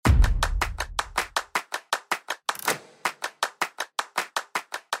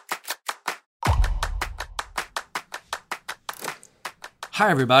Hi,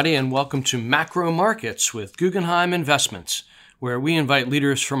 everybody, and welcome to Macro Markets with Guggenheim Investments, where we invite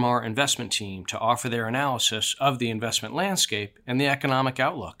leaders from our investment team to offer their analysis of the investment landscape and the economic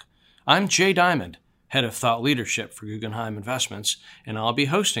outlook. I'm Jay Diamond, Head of Thought Leadership for Guggenheim Investments, and I'll be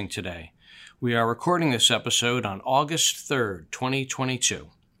hosting today. We are recording this episode on August 3rd, 2022.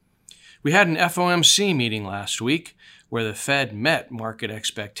 We had an FOMC meeting last week where the Fed met market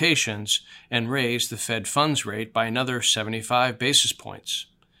expectations and raised the Fed funds rate by another 75 basis points.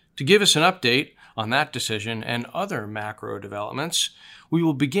 To give us an update on that decision and other macro developments, we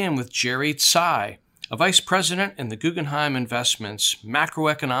will begin with Jerry Tsai, a vice president in the Guggenheim Investments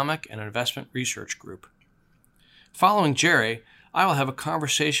Macroeconomic and Investment Research Group. Following Jerry, I will have a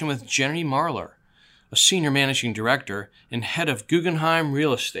conversation with Jenny Marlar, a senior managing director and head of Guggenheim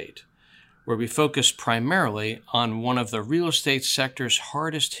Real Estate, where we focus primarily on one of the real estate sector's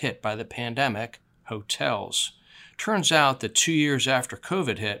hardest hit by the pandemic, hotels. Turns out that 2 years after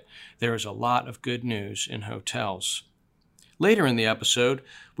COVID hit, there is a lot of good news in hotels. Later in the episode,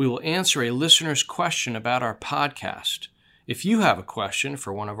 we will answer a listener's question about our podcast. If you have a question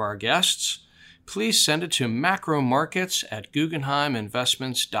for one of our guests, please send it to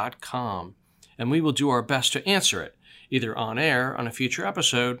macromarkets@guggenheiminvestments.com, and we will do our best to answer it, either on air on a future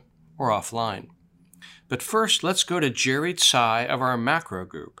episode or offline. But first, let's go to Jerry Tsai of our macro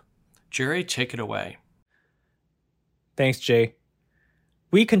group. Jerry, take it away. Thanks, Jay.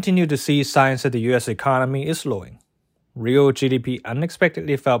 We continue to see signs that the U.S. economy is slowing. Real GDP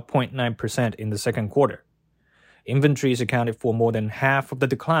unexpectedly fell 0.9% in the second quarter. Inventories accounted for more than half of the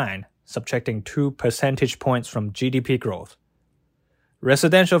decline, subtracting 2 percentage points from GDP growth.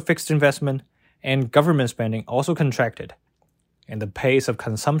 Residential fixed investment and government spending also contracted, and the pace of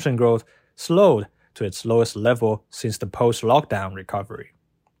consumption growth slowed to its lowest level since the post-lockdown recovery.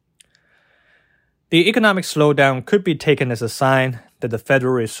 The economic slowdown could be taken as a sign that the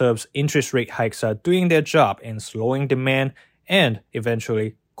Federal Reserve's interest rate hikes are doing their job in slowing demand and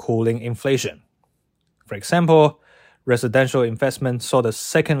eventually cooling inflation. For example, residential investment saw the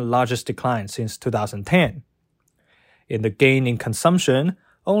second largest decline since 2010. And the gain in consumption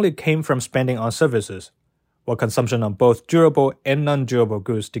only came from spending on services, while consumption on both durable and non-durable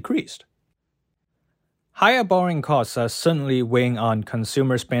goods decreased. Higher borrowing costs are certainly weighing on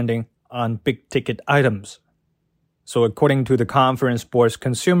consumer spending on big-ticket items. So according to the Conference Board's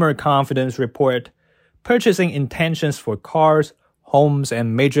Consumer Confidence Report, purchasing intentions for cars, homes,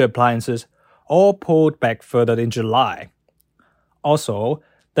 and major appliances all pulled back further in July. Also,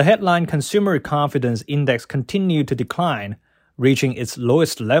 the headline Consumer Confidence Index continued to decline, reaching its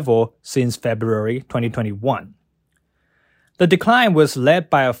lowest level since February 2021. The decline was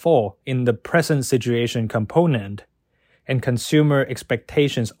led by a fall in the present situation component, and consumer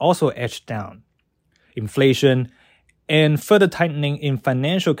expectations also edged down. Inflation and further tightening in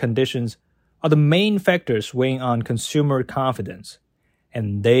financial conditions are the main factors weighing on consumer confidence,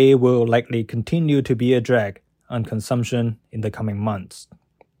 and they will likely continue to be a drag on consumption in the coming months.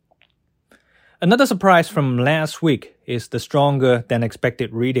 Another surprise from last week is the stronger than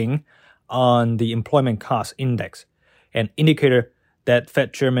expected reading on the Employment Cost Index, an indicator that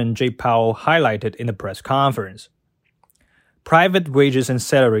Fed Chairman Jay Powell highlighted in the press conference. Private wages and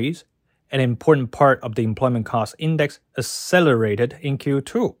salaries, an important part of the Employment Cost Index, accelerated in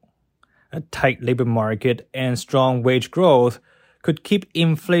Q2. A tight labor market and strong wage growth could keep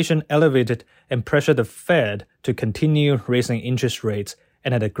inflation elevated and pressure the Fed to continue raising interest rates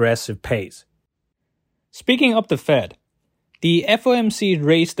at an aggressive pace. Speaking of the Fed, the FOMC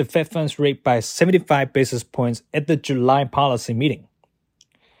raised the Fed funds rate by 75 basis points at the July policy meeting.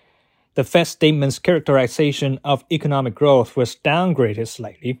 The Fed statement's characterization of economic growth was downgraded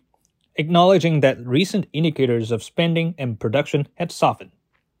slightly, acknowledging that recent indicators of spending and production had softened.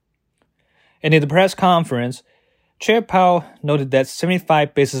 And in the press conference, Chair Powell noted that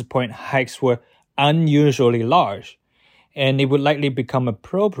 75 basis point hikes were unusually large, and it would likely become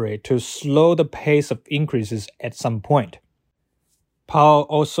appropriate to slow the pace of increases at some point. Powell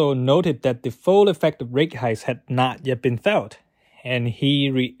also noted that the full effect of rate hikes had not yet been felt, and he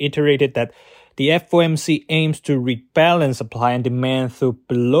reiterated that the FOMC aims to rebalance supply and demand through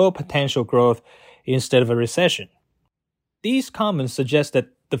below potential growth instead of a recession. These comments suggest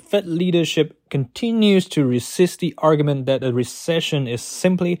that the Fed leadership continues to resist the argument that a recession is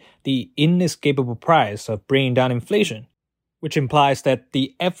simply the inescapable price of bringing down inflation, which implies that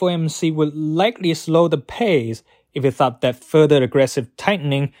the FOMC would likely slow the pace if it thought that further aggressive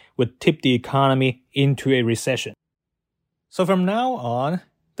tightening would tip the economy into a recession. So from now on,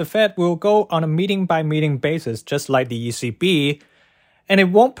 the Fed will go on a meeting-by-meeting basis just like the ECB, and it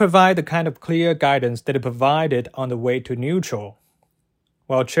won't provide the kind of clear guidance that it provided on the way to neutral.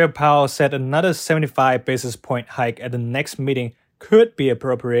 while Chair Powell said another 75 basis point hike at the next meeting could be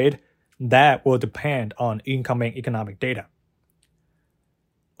appropriate, that will depend on incoming economic data.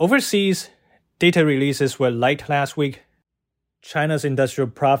 Overseas, data releases were light last week. China's industrial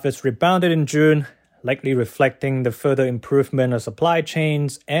profits rebounded in June, likely reflecting the further improvement of supply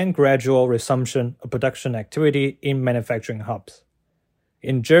chains and gradual resumption of production activity in manufacturing hubs.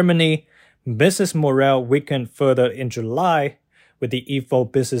 In Germany, business morale weakened further in July, with the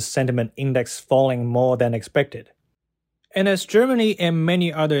Ifo Business Sentiment Index falling more than expected. And as Germany and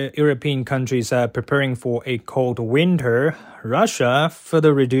many other European countries are preparing for a cold winter, Russia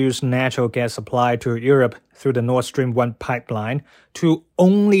further reduced natural gas supply to Europe through the Nord Stream 1 pipeline to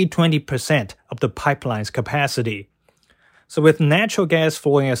only 20% of the pipeline's capacity. So with natural gas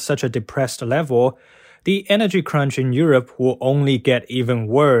falling at such a depressed level, the energy crunch in Europe will only get even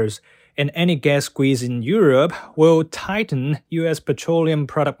worse, and any gas squeeze in Europe will tighten U.S. petroleum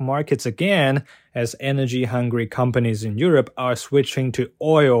product markets again as energy-hungry companies in Europe are switching to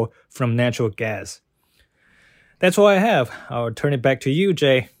oil from natural gas. That's all I have. I'll turn it back to you,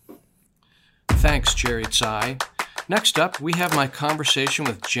 Jay. Thanks, Jerry Tsai. Next up, we have my conversation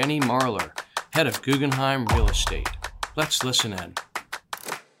with Jenny Marlar, head of Guggenheim Real Estate. Let's listen in.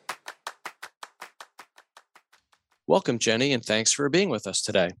 Welcome, Jenny, and thanks for being with us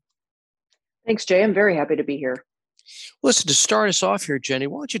today. Thanks, Jay. I'm very happy to be here. Listen, to start us off here, Jenny,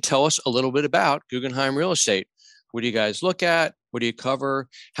 why don't you tell us a little bit about Guggenheim Real Estate? What do you guys look at? What do you cover?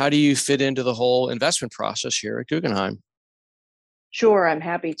 How do you fit into the whole investment process here at Guggenheim? Sure, I'm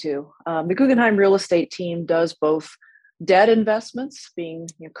happy to. The Guggenheim Real Estate team does both debt investments, being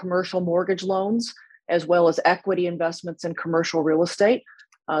commercial mortgage loans, as well as equity investments in commercial real estate.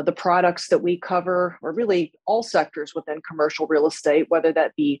 The products that we cover are really all sectors within commercial real estate, whether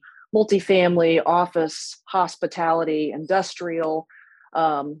that be multifamily, office, hospitality, industrial,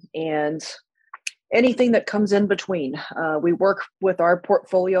 and anything that comes in between. We work with our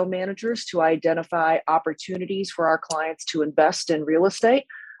portfolio managers to identify opportunities for our clients to invest in real estate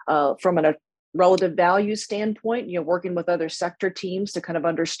from a relative value standpoint, working with other sector teams to kind of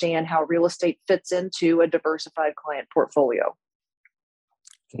understand how real estate fits into a diversified client portfolio.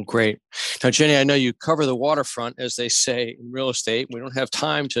 Great. Now, Jenny, I know you cover the waterfront, as they say in real estate. We don't have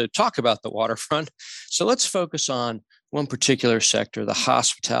time to talk about the waterfront. So let's focus on one particular sector, the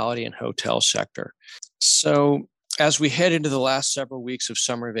hospitality and hotel sector. So as we head into the last several weeks of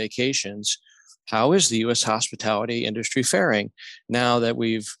summer vacations, how is the U.S. hospitality industry faring now that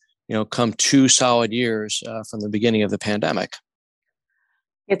we've come 2 solid years from the beginning of the pandemic?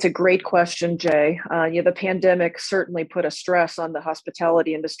 It's a great question, Jay. The pandemic certainly put a stress on the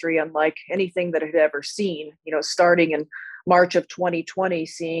hospitality industry, unlike anything that it had ever seen. Starting in March of 2020,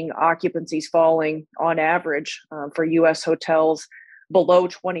 seeing occupancies falling on average for U.S. hotels below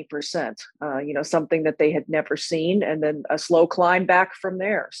 20%, something that they had never seen, and then a slow climb back from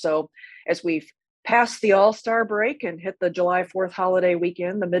there. So as we've passed the All-Star break and hit the July 4th holiday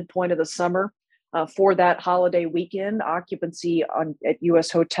weekend, the midpoint of the summer, for that holiday weekend, occupancy at U.S.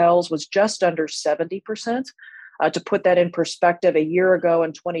 hotels was just under 70%. To put that in perspective, a year ago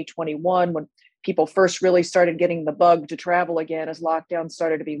in 2021, when people first really started getting the bug to travel again as lockdowns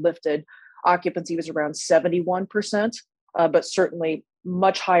started to be lifted, occupancy was around 71%, but certainly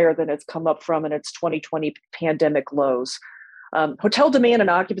much higher than it's come up from in its 2020 pandemic lows. Hotel demand and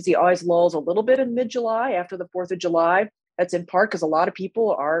occupancy always lulls a little bit in mid-July after the 4th of July. That's in part because a lot of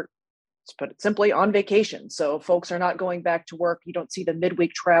people are, to put it simply, on vacation. So folks are not going back to work. You don't see the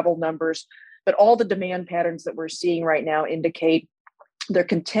midweek travel numbers, but all the demand patterns that we're seeing right now indicate there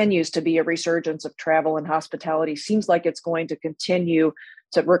continues to be a resurgence of travel and hospitality. Seems like it's going to continue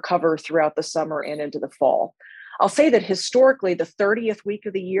to recover throughout the summer and into the fall. I'll say that historically, the 30th week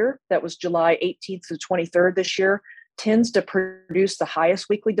of the year, that was July 18th to 23rd this year, tends to produce the highest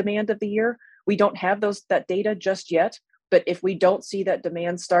weekly demand of the year. We don't have that data just yet. But if we don't see that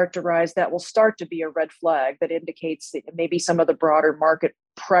demand start to rise, that will start to be a red flag that indicates that maybe some of the broader market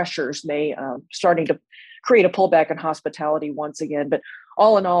pressures may starting to create a pullback in hospitality once again. But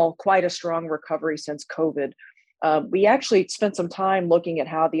all in all, quite a strong recovery since COVID. We actually spent some time looking at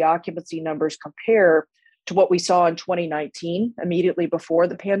how the occupancy numbers compare to what we saw in 2019, immediately before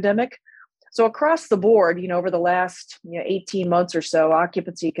the pandemic. So across the board, over the last 18 months or so,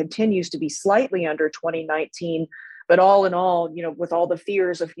 occupancy continues to be slightly under 2019. But all in all, with all the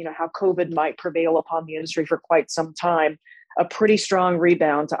fears of, how COVID might prevail upon the industry for quite some time, a pretty strong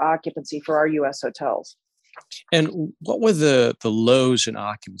rebound to occupancy for our U.S. hotels. And what were the lows in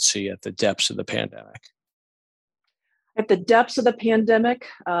occupancy at the depths of the pandemic? At the depths of the pandemic,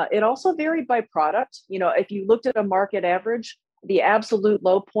 it also varied by product. If you looked at a market average, The absolute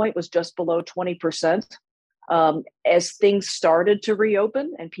low point was just below 20%. As things started to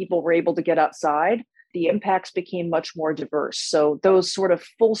reopen and people were able to get outside, the impacts became much more diverse. So those sort of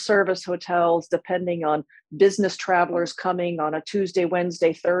full service hotels, depending on business travelers coming on a Tuesday,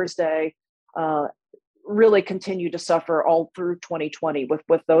 Wednesday, Thursday, really continued to suffer all through 2020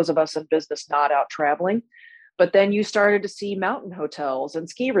 with those of us in business not out traveling. But then you started to see mountain hotels and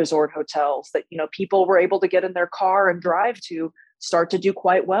ski resort hotels that, people were able to get in their car and drive to start to do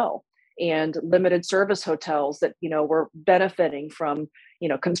quite well. And limited service hotels that, were benefiting from,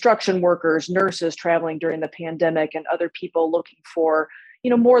 construction workers, nurses traveling during the pandemic and other people looking for,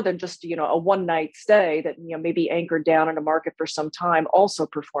 more than just, a one night stay that, maybe anchored down in a market for some time, also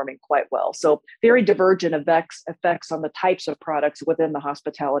performing quite well. So very divergent effects on the types of products within the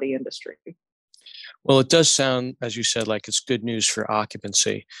hospitality industry. Well, it does sound, as you said, like it's good news for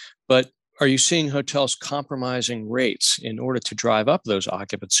occupancy, but are you seeing hotels compromising rates in order to drive up those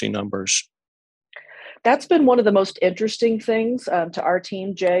occupancy numbers? That's been one of the most interesting things to our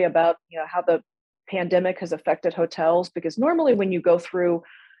team, Jay, about how the pandemic has affected hotels. Because normally, when you go through,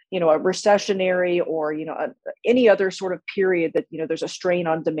 a recessionary or any other sort of period that there's a strain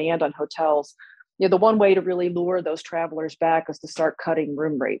on demand on hotels, the one way to really lure those travelers back is to start cutting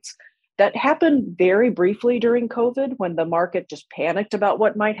room rates. That happened very briefly during COVID when the market just panicked about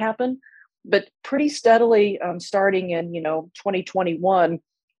what might happen. But pretty steadily, starting in 2021,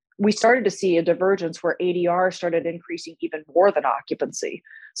 we started to see a divergence where ADR started increasing even more than occupancy.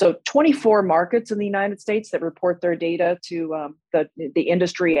 So 24 markets in the United States that report their data to the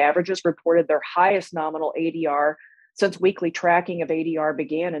industry averages reported their highest nominal ADR since weekly tracking of ADR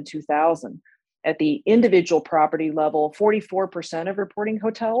began in 2000. At the individual property level, 44% of reporting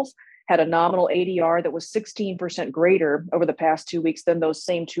hotels had a nominal ADR that was 16% greater over the past 2 weeks than those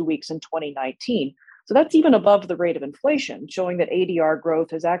same 2 weeks in 2019. So that's even above the rate of inflation, showing that ADR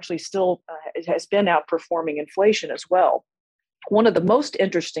growth has actually still it has been outperforming inflation as well. One of the most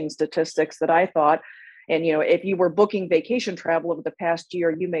interesting statistics that I thought, and if you were booking vacation travel over the past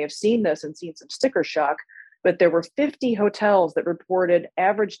year, you may have seen this and seen some sticker shock, but there were 50 hotels that reported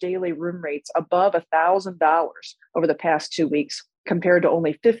average daily room rates above $1,000 over the past 2 weeks, compared to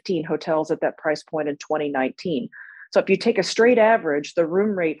only 15 hotels at that price point in 2019. So if you take a straight average, the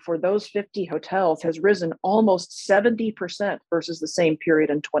room rate for those 50 hotels has risen almost 70% versus the same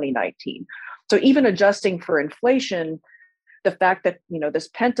period in 2019. So even adjusting for inflation, the fact that this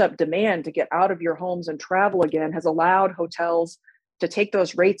pent-up demand to get out of your homes and travel again has allowed hotels to take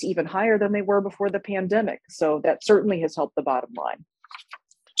those rates even higher than they were before the pandemic. So that certainly has helped the bottom line.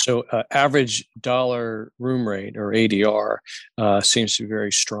 So average dollar room rate, or ADR, seems to be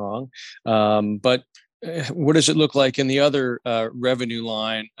very strong. But what does it look like in the other revenue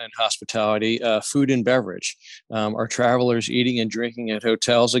line in hospitality, food and beverage? Are travelers eating and drinking at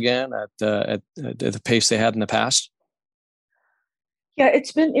hotels again at the pace they had in the past? Yeah,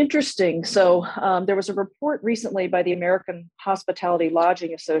 it's been interesting. So there was a report recently by the American Hospitality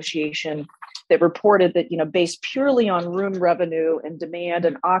Lodging Association that reported that, based purely on room revenue and demand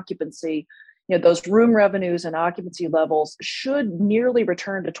and occupancy, those room revenues and occupancy levels should nearly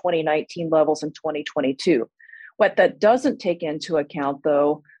return to 2019 levels in 2022. What that doesn't take into account,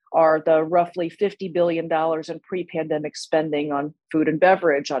 though, are the roughly $50 billion in pre-pandemic spending on food and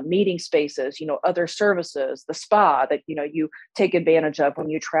beverage, on meeting spaces, other services, the spa that, you take advantage of when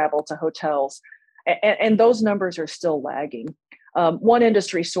you travel to hotels. And those numbers are still lagging. One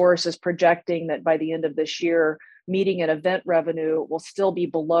industry source is projecting that by the end of this year, meeting and event revenue will still be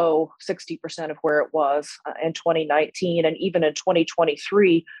below 60% of where it was in 2019. And even in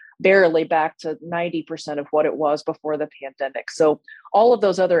 2023, barely back to 90% of what it was before the pandemic. So all of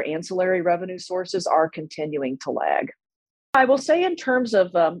those other ancillary revenue sources are continuing to lag. I will say, in terms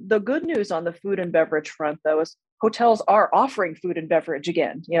of the good news on the food and beverage front, though, is hotels are offering food and beverage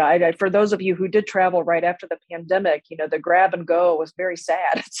again. For those of you who did travel right after the pandemic, the grab and go was very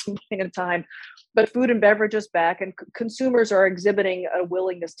sad at some point in time. But food and beverage is back, and consumers are exhibiting a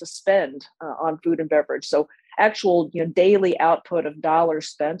willingness to spend on food and beverage. So actual daily output of dollars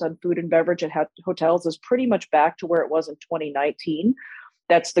spent on food and beverage at hotels is pretty much back to where it was in 2019.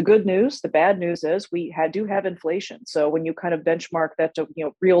 That's the good news. The bad news is we do have inflation. So when you kind of benchmark that to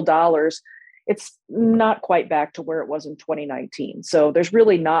real dollars, it's not quite back to where it was in 2019. So there's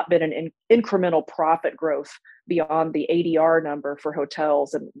really not been an incremental profit growth beyond the ADR number for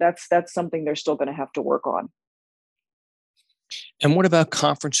hotels, and that's something they're still going to have to work on. And what about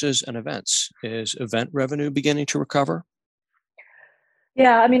conferences and events? Is event revenue beginning to recover?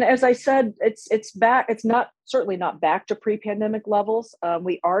 Yeah, I mean, as I said, it's back. It's certainly not back to pre-pandemic levels.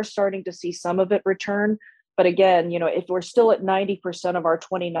 We are starting to see some of it return. But again, if we're still at 90% of our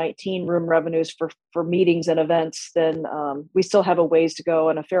 2019 room revenues for meetings and events, then we still have a ways to go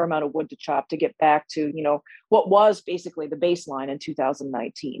and a fair amount of wood to chop to get back to, what was basically the baseline in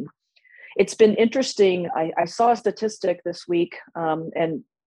 2019. It's been interesting. I saw a statistic this week, and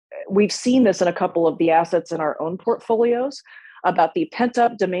we've seen this in a couple of the assets in our own portfolios about the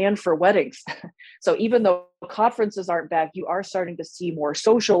pent-up demand for weddings. So even though conferences aren't back, you are starting to see more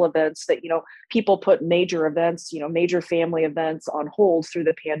social events that, people put major events, major family events on hold through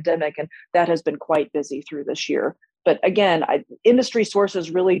the pandemic. And that has been quite busy through this year. But again, industry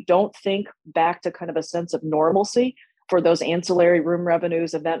sources really don't think back to kind of a sense of normalcy for those ancillary room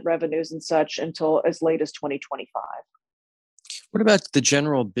revenues, event revenues and such until as late as 2025. What about the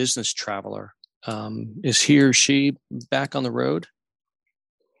general business traveler? Is he or she back on the road?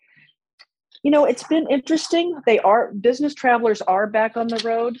 It's been interesting. Business travelers are back on the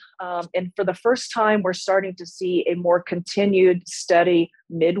road. And for the first time, we're starting to see a more continued, steady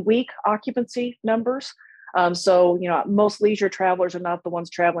midweek occupancy numbers. So, most leisure travelers are not the ones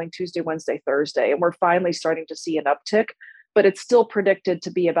traveling Tuesday, Wednesday, Thursday. And we're finally starting to see an uptick, but it's still predicted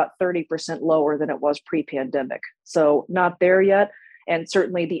to be about 30% lower than it was pre-pandemic. So not there yet. And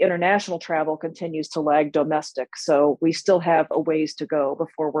certainly the international travel continues to lag domestic. So we still have a ways to go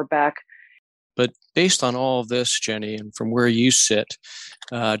before we're back. But based on all of this, Jenny, and from where you sit,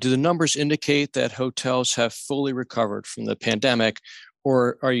 do the numbers indicate that hotels have fully recovered from the pandemic,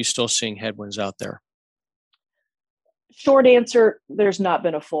 or are you still seeing headwinds out there? Short answer, there's not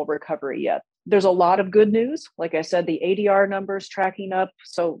been a full recovery yet. There's a lot of good news. Like I said, the ADR numbers tracking up,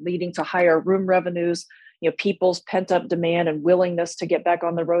 so leading to higher room revenues, people's pent up demand and willingness to get back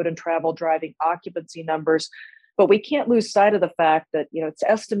on the road and travel, driving occupancy numbers. But we can't lose sight of the fact that, it's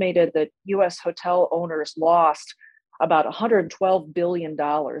estimated that U.S. hotel owners lost about $112 billion in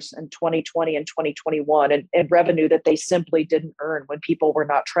 2020 and 2021 in revenue that they simply didn't earn when people were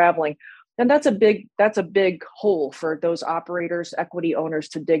not traveling. And that's a big hole for those operators, equity owners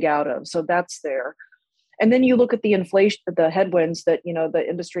to dig out of. So that's there. And then you look at the inflation, the headwinds that, the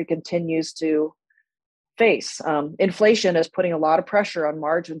industry continues to face. Inflation is putting a lot of pressure on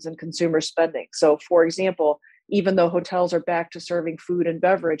margins and consumer spending. So for example, even though hotels are back to serving food and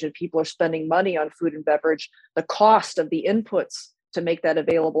beverage and people are spending money on food and beverage, the cost of the inputs to make that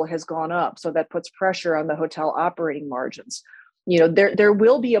available has gone up. So that puts pressure on the hotel operating margins. There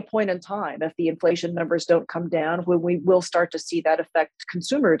will be a point in time if the inflation numbers don't come down when we will start to see that affect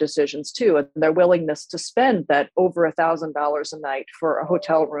consumer decisions too, and their willingness to spend that over $1,000 a night for a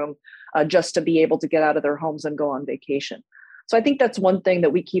hotel room just to be able to get out of their homes and go on vacation. So I think that's one thing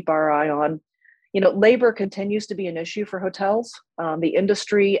that we keep our eye on. Labor continues to be an issue for hotels. The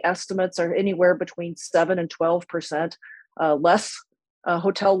industry estimates are anywhere between 7 and 12% less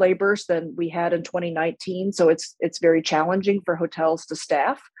hotel laborers than we had in 2019. So it's very challenging for hotels to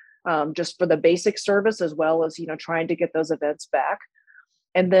staff just for the basic service as well as, trying to get those events back.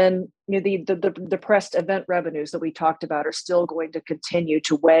 And then the depressed event revenues that we talked about are still going to continue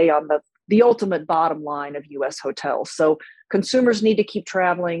to weigh on the ultimate bottom line of U.S. hotels. So consumers need to keep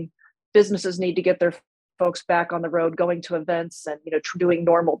traveling. Businesses need to get their folks back on the road, going to events and, doing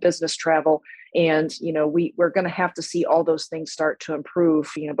normal business travel. And, we're going to have to see all those things start to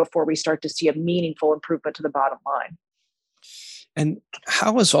improve, before we start to see a meaningful improvement to the bottom line. And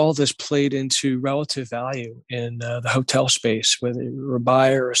how has all this played into relative value in the hotel space, whether you're a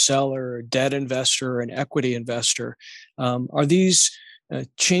buyer, a seller, a debt investor, an equity investor? Are these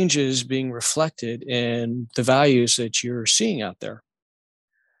changes being reflected in the values that you're seeing out there?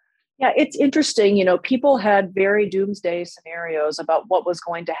 Yeah, it's interesting. People had very doomsday scenarios about what was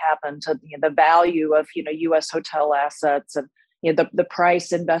going to happen to the value of, U.S. hotel assets and, the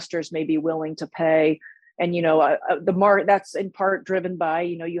price investors may be willing to pay. And, that's in part driven by,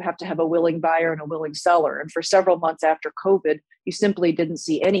 you have to have a willing buyer and a willing seller. And for several months after COVID, you simply didn't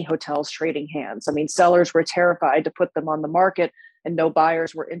see any hotels trading hands. I mean, sellers were terrified to put them on the market and no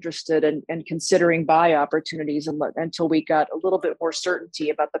buyers were interested in considering buy opportunities until we got a little bit more certainty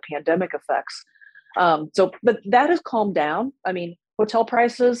about the pandemic effects. But that has calmed down. I mean, hotel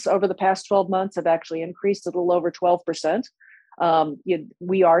prices over the past 12 months have actually increased a little over 12%.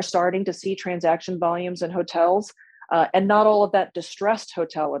 We are starting to see transaction volumes in hotels and not all of that distressed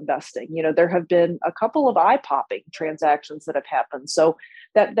hotel investing. There have been a couple of eye-popping transactions that have happened. So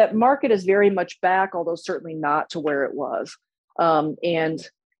that market is very much back, although certainly not to where it was.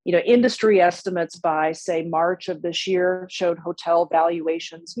 Industry estimates by, say, March of this year showed hotel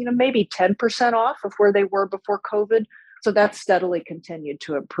valuations, maybe 10% off of where they were before COVID. So that's steadily continued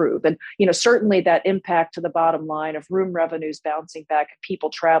to improve. And, certainly that impact to the bottom line of room revenues bouncing back and people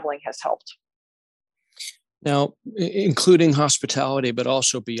traveling has helped. Now, including hospitality, but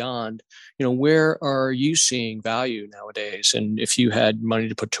also beyond, where are you seeing value nowadays? And if you had money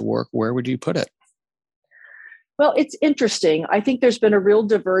to put to work, where would you put it? Well, it's interesting. I think there's been a real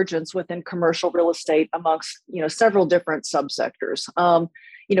divergence within commercial real estate amongst, several different subsectors.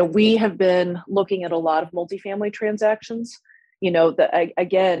 We have been looking at a lot of multifamily transactions.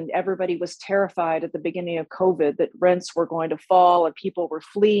 Again, everybody was terrified at the beginning of COVID that rents were going to fall and people were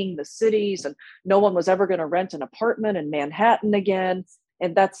fleeing the cities and no one was ever going to rent an apartment in Manhattan again.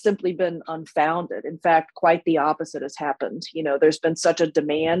 And that's simply been unfounded. In fact, quite the opposite has happened. There's been such a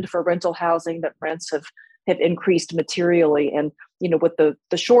demand for rental housing that rents have increased materially. And, with the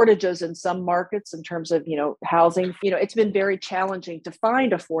shortages in some markets in terms of, housing, it's been very challenging to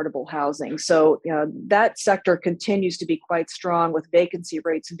find affordable housing. So that sector continues to be quite strong with vacancy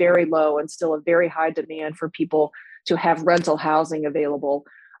rates very low and still a very high demand for people to have rental housing available.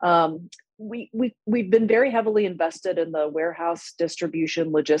 We've been very heavily invested in the warehouse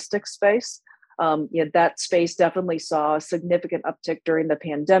distribution logistics space. That space definitely saw a significant uptick during the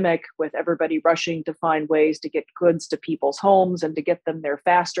pandemic with everybody rushing to find ways to get goods to people's homes and to get them there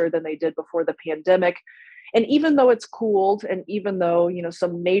faster than they did before the pandemic. And even though it's cooled and even though,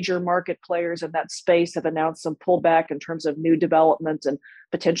 some major market players in that space have announced some pullback in terms of new development and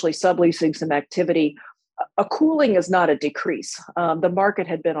potentially subleasing some activity, a cooling is not a decrease. The market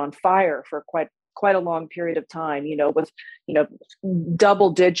had been on fire for quite a long period of time, with, double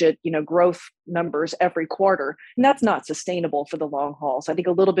digit, growth numbers every quarter. And that's not sustainable for the long haul. So I think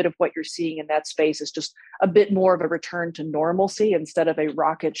a little bit of what you're seeing in that space is just a bit more of a return to normalcy instead of a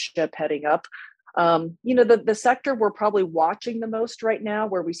rocket ship heading up. The sector we're probably watching the most right now,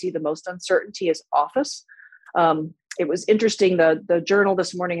 where we see the most uncertainty, is office. It was interesting. The Journal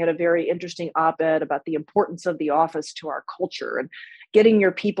this morning had a very interesting op-ed about the importance of the office to our culture and getting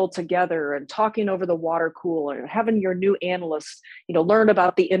your people together and talking over the water cooler and having your new analysts, learn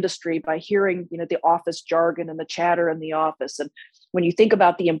about the industry by hearing, the office jargon and the chatter in the office. And when you think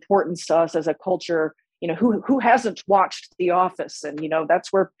about the importance to us as a culture, who hasn't watched The Office? And,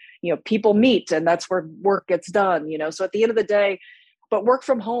 that's where, people meet and that's where work gets done, So at the end of the day, but work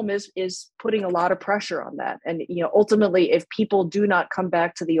from home is putting a lot of pressure on that. And, ultimately, if people do not come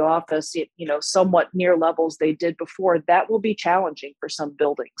back to the office, somewhat near levels they did before, that will be challenging for some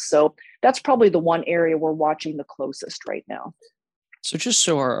buildings. So that's probably the one area we're watching the closest right now. So just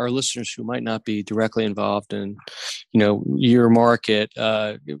so our listeners who might not be directly involved in, your market,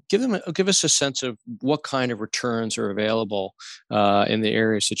 give us a sense of what kind of returns are available in the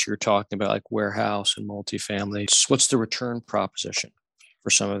areas that you're talking about, like warehouse and multifamily. What's the return proposition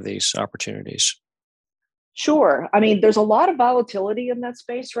for some of these opportunities? Sure. I mean, there's a lot of volatility in that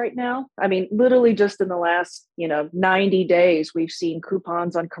space right now. I mean, literally just in the last, 90 days, we've seen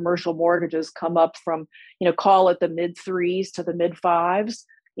coupons on commercial mortgages come up from, call it the mid threes to the mid fives.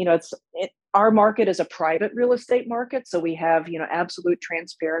 Our market is a private real estate market. So we have, absolute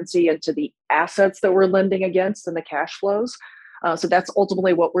transparency into the assets that we're lending against and the cash flows. So that's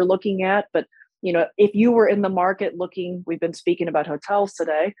ultimately what we're looking at. But, if you were in the market looking, we've been speaking about hotels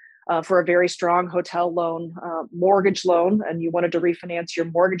today, for a very strong hotel loan, mortgage loan, and you wanted to refinance your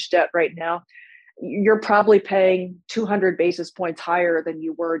mortgage debt right now, you're probably paying 200 basis points higher than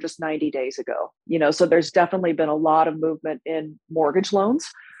you were just 90 days ago. So there's definitely been a lot of movement in mortgage loans.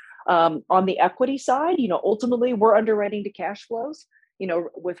 On the equity side, ultimately we're underwriting to cash flows.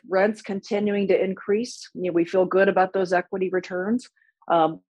 With rents continuing to increase, we feel good about those equity returns.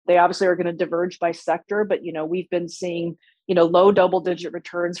 They obviously are going to diverge by sector, but we've been seeing low double-digit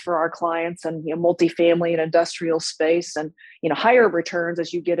returns for our clients and multifamily and industrial space, and higher returns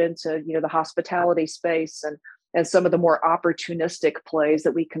as you get into the hospitality space and some of the more opportunistic plays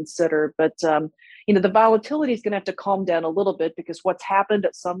that we consider. But the volatility is going to have to calm down a little bit, because what's happened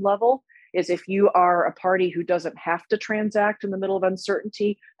at some level is if you are a party who doesn't have to transact in the middle of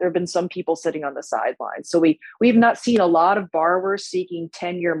uncertainty, there have been some people sitting on the sidelines. So we've not seen a lot of borrowers seeking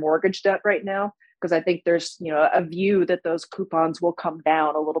 10-year mortgage debt right now, because I think there's a view that those coupons will come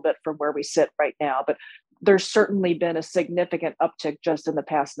down a little bit from where we sit right now. But there's certainly been a significant uptick just in the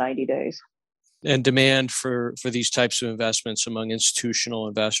past 90 days. And demand for these types of investments among institutional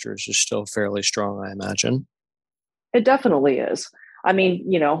investors is still fairly strong, I imagine. It definitely is. I mean,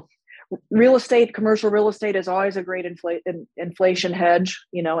 real estate, commercial real estate is always a great inflation hedge,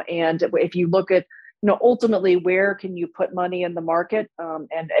 and if you look at, ultimately where can you put money in the market,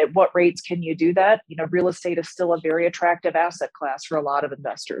 and at what rates can you do that? Real estate is still a very attractive asset class for a lot of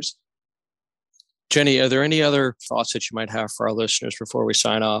investors. Jenny, are there any other thoughts that you might have for our listeners before we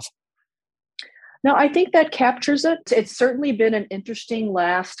sign off? No, I think that captures it. It's certainly been an interesting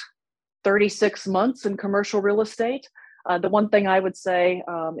last 36 months in commercial real estate. The one thing I would say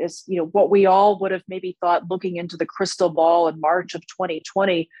is, what we all would have maybe thought looking into the crystal ball in March of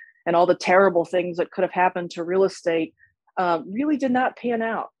 2020 and all the terrible things that could have happened to real estate really did not pan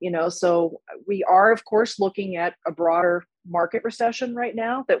out. So we are, of course, looking at a broader market recession right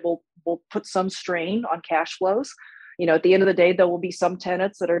now that will put some strain on cash flows. At the end of the day, there will be some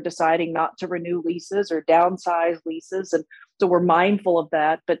tenants that are deciding not to renew leases or downsize leases. And so we're mindful of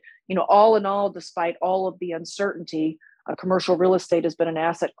that. But, all in all, despite all of the uncertainty, commercial real estate has been an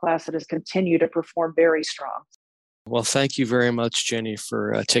asset class that has continued to perform very strong. Well, thank you very much, Jenny,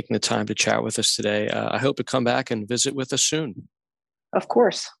 for taking the time to chat with us today. I hope to come back and visit with us soon. Of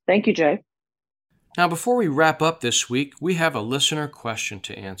course. Thank you, Jay. Now, before we wrap up this week, we have a listener question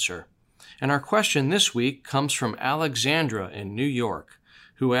to answer. And our question this week comes from Alexandra in New York,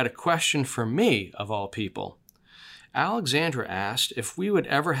 who had a question for me, of all people. Alexandra asked if we would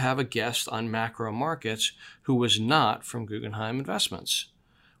ever have a guest on Macro Markets who was not from Guggenheim Investments.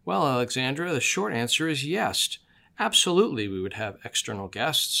 Well, Alexandra, the short answer is yes. Absolutely, we would have external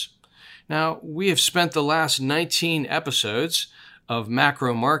guests. Now, we have spent the last 19 episodes of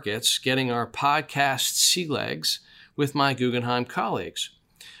Macro Markets getting our podcast sea legs with my Guggenheim colleagues,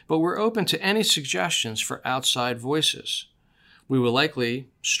 but we're open to any suggestions for outside voices. We will likely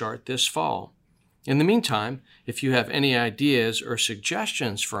start this fall. In the meantime, if you have any ideas or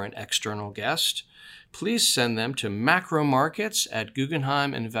suggestions for an external guest, please send them to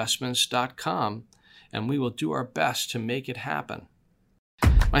macromarkets@guggenheiminvestments.com, and we will do our best to make it happen.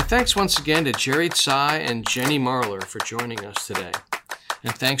 My thanks once again to Jerry Tsai and Jenny Marlar for joining us today.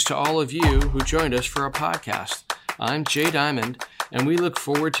 And thanks to all of you who joined us for our podcast. I'm Jay Diamond, and we look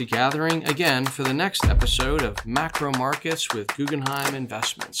forward to gathering again for the next episode of Macro Markets with Guggenheim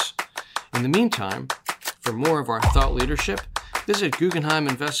Investments. In the meantime, for more of our thought leadership, visit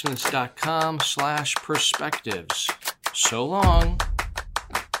guggenheiminvestments.com/perspectives. So long.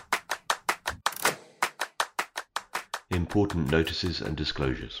 Important notices and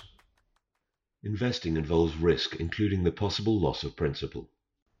disclosures. Investing involves risk, including the possible loss of principal.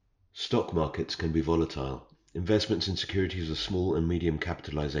 Stock markets can be volatile. Investments in securities of small and medium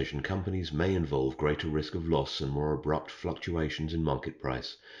capitalization companies may involve greater risk of loss and more abrupt fluctuations in market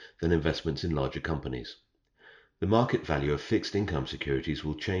price than investments in larger companies. The market value of fixed income securities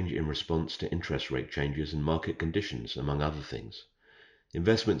will change in response to interest rate changes and market conditions, among other things.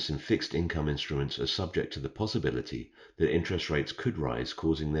 Investments in fixed income instruments are subject to the possibility that interest rates could rise,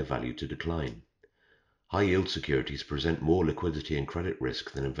 causing their value to decline. High-yield securities present more liquidity and credit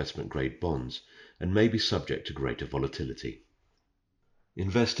risk than investment-grade bonds and may be subject to greater volatility.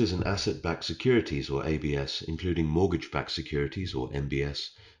 Investors in asset-backed securities, or ABS, including mortgage-backed securities, or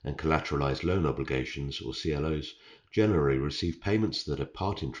MBS, and collateralized loan obligations, or CLOs, generally receive payments that are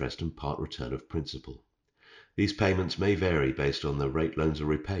part interest and part return of principal. These payments may vary based on the rate loans are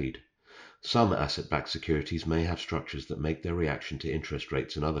repaid. Some asset-backed securities may have structures that make their reaction to interest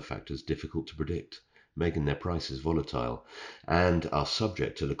rates and other factors difficult to predict, making their prices volatile, and are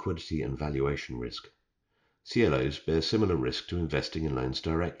subject to liquidity and valuation risk. CLOs bear similar risk to investing in loans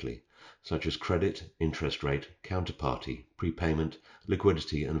directly, such as credit, interest rate, counterparty, prepayment,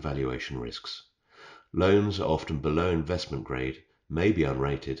 liquidity, and valuation risks. Loans are often below investment grade, may be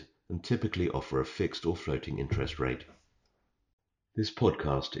unrated, and typically offer a fixed or floating interest rate. This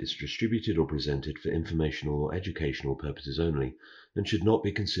podcast is distributed or presented for informational or educational purposes only and should not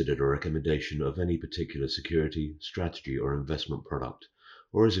be considered a recommendation of any particular security, strategy, or investment product,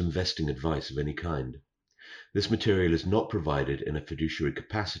 or as investing advice of any kind. This material is not provided in a fiduciary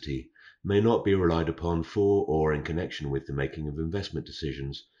capacity, may not be relied upon for or in connection with the making of investment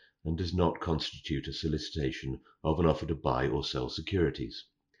decisions, and does not constitute a solicitation of an offer to buy or sell securities.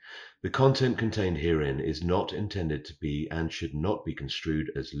 The content contained herein is not intended to be and should not be construed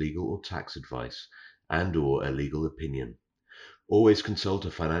as legal or tax advice and/or a legal opinion. Always consult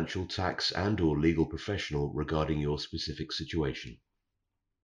a financial, tax, and/or legal professional regarding your specific situation.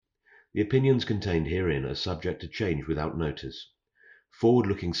 The opinions contained herein are subject to change without notice.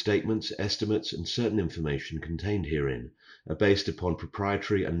 Forward-looking statements, estimates, and certain information contained herein are based upon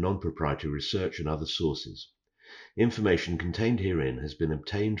proprietary and non-proprietary research and other sources. Information contained herein has been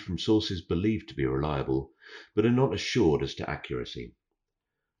obtained from sources believed to be reliable, but are not assured as to accuracy.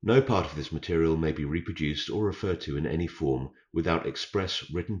 No part of this material may be reproduced or referred to in any form without express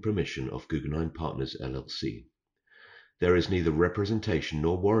written permission of Guggenheim Partners LLC. There is neither representation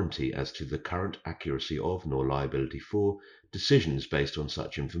nor warranty as to the current accuracy of, nor liability for, decisions based on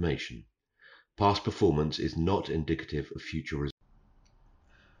such information. Past performance is not indicative of future results.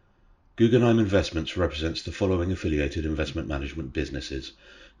 Guggenheim Investments represents the following affiliated investment management businesses: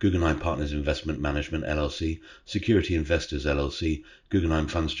 Guggenheim Partners Investment Management LLC, Security Investors LLC, Guggenheim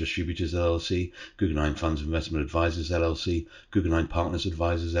Funds Distributors LLC, Guggenheim Funds Investment Advisors LLC, Guggenheim Partners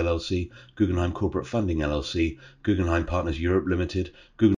Advisors LLC, Guggenheim Corporate Funding LLC, Guggenheim Partners Europe Limited,